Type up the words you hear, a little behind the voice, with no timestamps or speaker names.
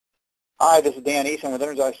Hi, this is Dan Eason with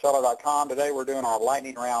EnergizedSeller.com. Today we're doing our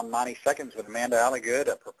lightning round 90 seconds with Amanda Alligood,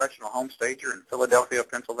 a professional home stager in Philadelphia,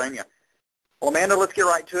 Pennsylvania. Well, Amanda, let's get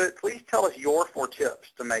right to it. Please tell us your 4 tips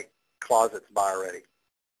to make closets buy-ready.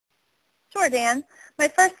 Sure, Dan. My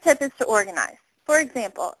first tip is to organize. For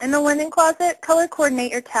example, in the linen closet, color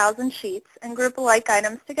coordinate your towels and sheets and group alike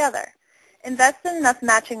items together. Invest in enough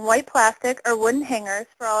matching white plastic or wooden hangers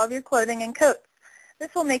for all of your clothing and coats.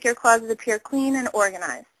 This will make your closet appear clean and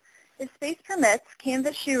organized. If space permits,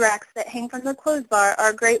 canvas shoe racks that hang from the clothes bar are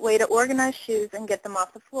a great way to organize shoes and get them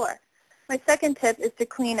off the floor. My second tip is to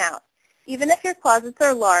clean out. Even if your closets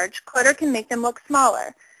are large, clutter can make them look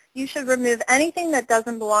smaller. You should remove anything that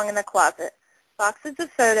doesn't belong in the closet. Boxes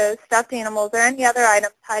of photos, stuffed animals, or any other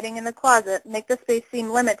items hiding in the closet make the space seem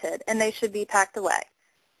limited, and they should be packed away.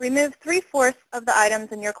 Remove 3/4 of the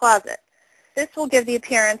items in your closet. This will give the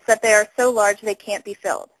appearance that they are so large they can't be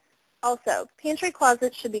filled. Also, pantry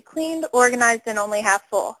closets should be cleaned, organized, and only half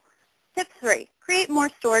full. Tip 3, create more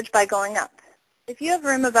storage by going up. If you have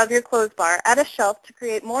room above your clothes bar, add a shelf to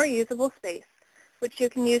create more usable space, which you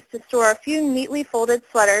can use to store a few neatly folded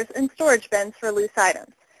sweaters and storage bins for loose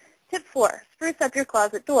items. Tip 4, spruce up your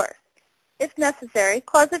closet doors. If necessary,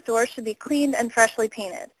 closet doors should be cleaned and freshly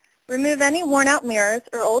painted. Remove any worn-out mirrors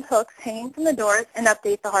or old hooks hanging from the doors and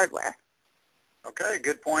update the hardware. Okay,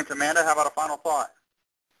 good points, Amanda. How about a final thought?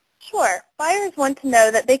 Sure. Buyers want to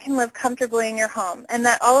know that they can live comfortably in your home and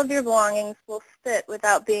that all of your belongings will fit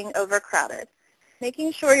without being overcrowded.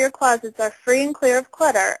 Making sure your closets are free and clear of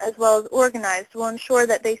clutter as well as organized will ensure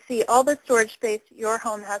that they see all the storage space your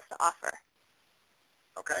home has to offer.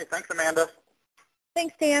 Okay, thanks, Amanda.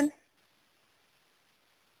 Thanks, Dan.